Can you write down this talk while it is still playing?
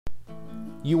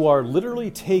You are literally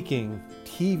taking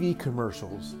TV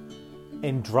commercials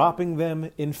and dropping them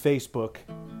in Facebook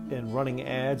and running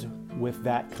ads with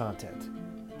that content.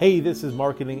 Hey, this is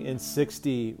Marketing in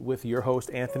 60 with your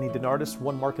host, Anthony DeNardis.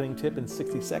 One marketing tip in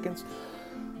 60 seconds.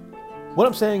 What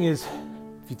I'm saying is,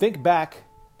 if you think back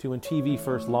to when TV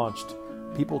first launched,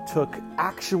 people took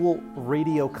actual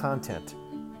radio content,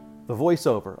 the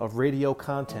voiceover of radio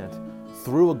content,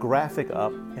 threw a graphic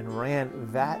up and ran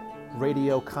that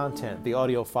radio content, the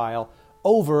audio file,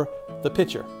 over the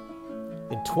picture.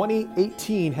 In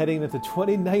 2018, heading into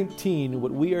 2019,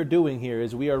 what we are doing here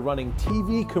is we are running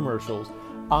TV commercials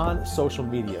on social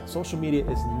media. Social media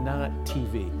is not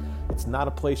TV. It's not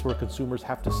a place where consumers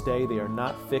have to stay. They are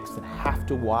not fixed and have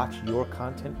to watch your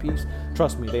content piece.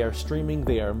 Trust me, they are streaming,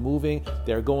 they are moving,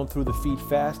 they are going through the feed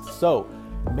fast. So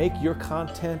make your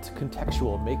content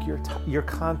contextual. Make your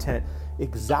content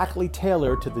exactly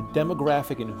tailored to the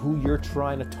demographic and who you're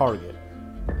trying to target.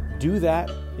 Do that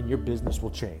and your business will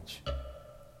change.